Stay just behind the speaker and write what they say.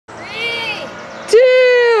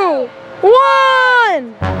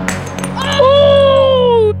1.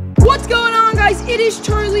 Oh! What's going on, guys? It is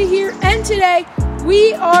Charlie here, and today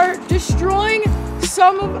we are destroying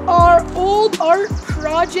some of our old art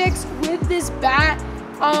projects with this bat.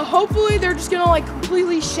 Hopefully they're just gonna like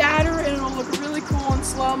completely shatter and it'll look really cool in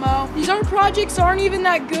slow-mo. These art projects aren't even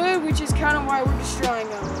that good, which is kind of why we're destroying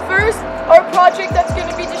them. First art project that's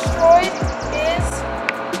gonna be destroyed is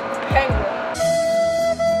Penguin.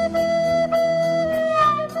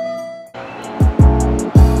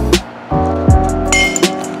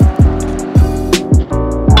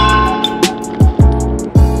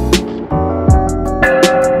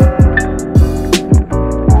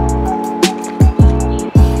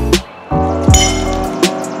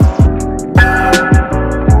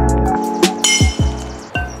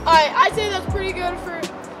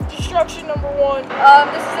 Destruction number 1.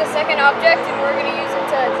 This is the second object, and we're gonna use it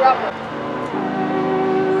to drop it.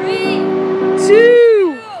 3,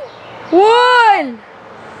 2, 1.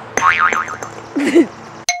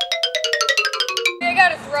 I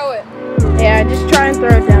gotta throw it. Yeah, just try and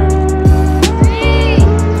throw it down. 3,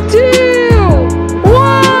 2,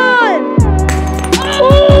 1.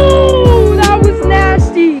 Oh, that was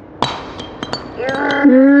nasty.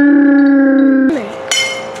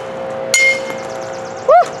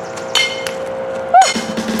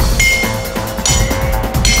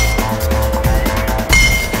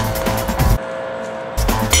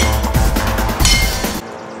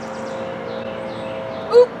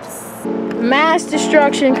 Mass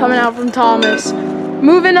destruction coming out from Thomas.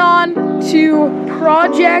 Moving on to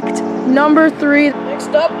project number 3. Next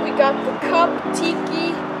up, we got the cup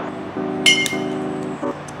tiki.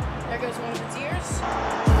 There goes one of its ears.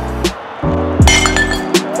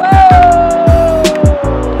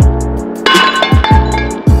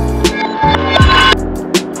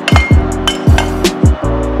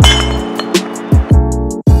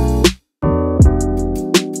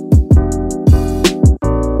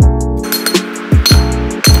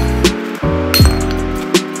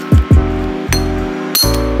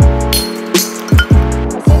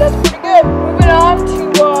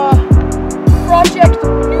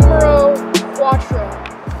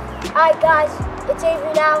 Alright guys, it's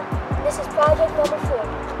Avery now, and this is project number 4.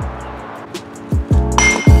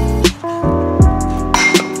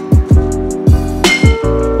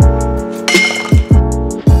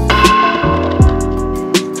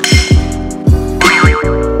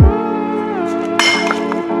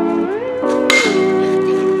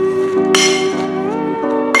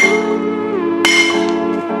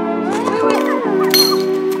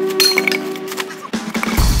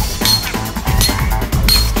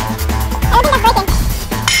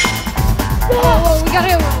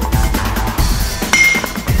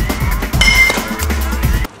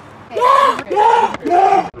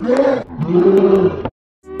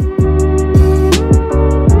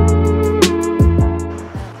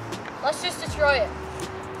 Let's just destroy it.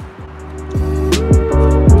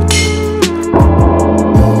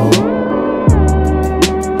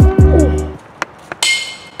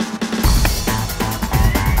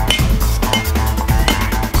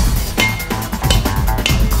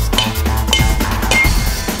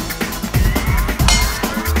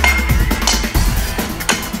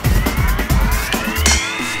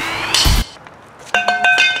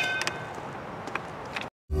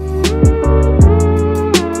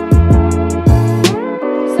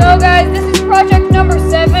 So guys, this is project number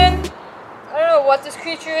 7. I don't know what this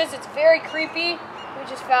creature is. It's very creepy. We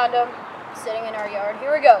just found him sitting in our yard.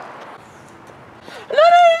 Here we go.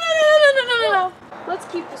 No. Let's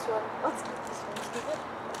keep this one. Let's keep this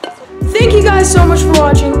one. Thank you guys so much for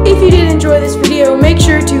watching. If you did enjoy this video, make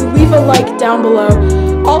sure to leave a like down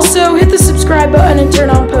below. Also, hit the subscribe button and turn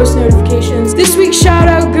on post notifications. This week's shout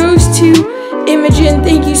out goes to Imogen.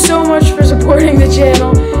 Thank you so much for supporting the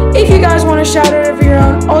channel. If you guys want a shout out of your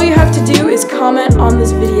own, all you have to do is comment on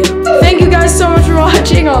this video. Thank you guys so much for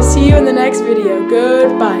watching. I'll see you in the next video.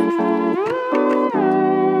 Goodbye.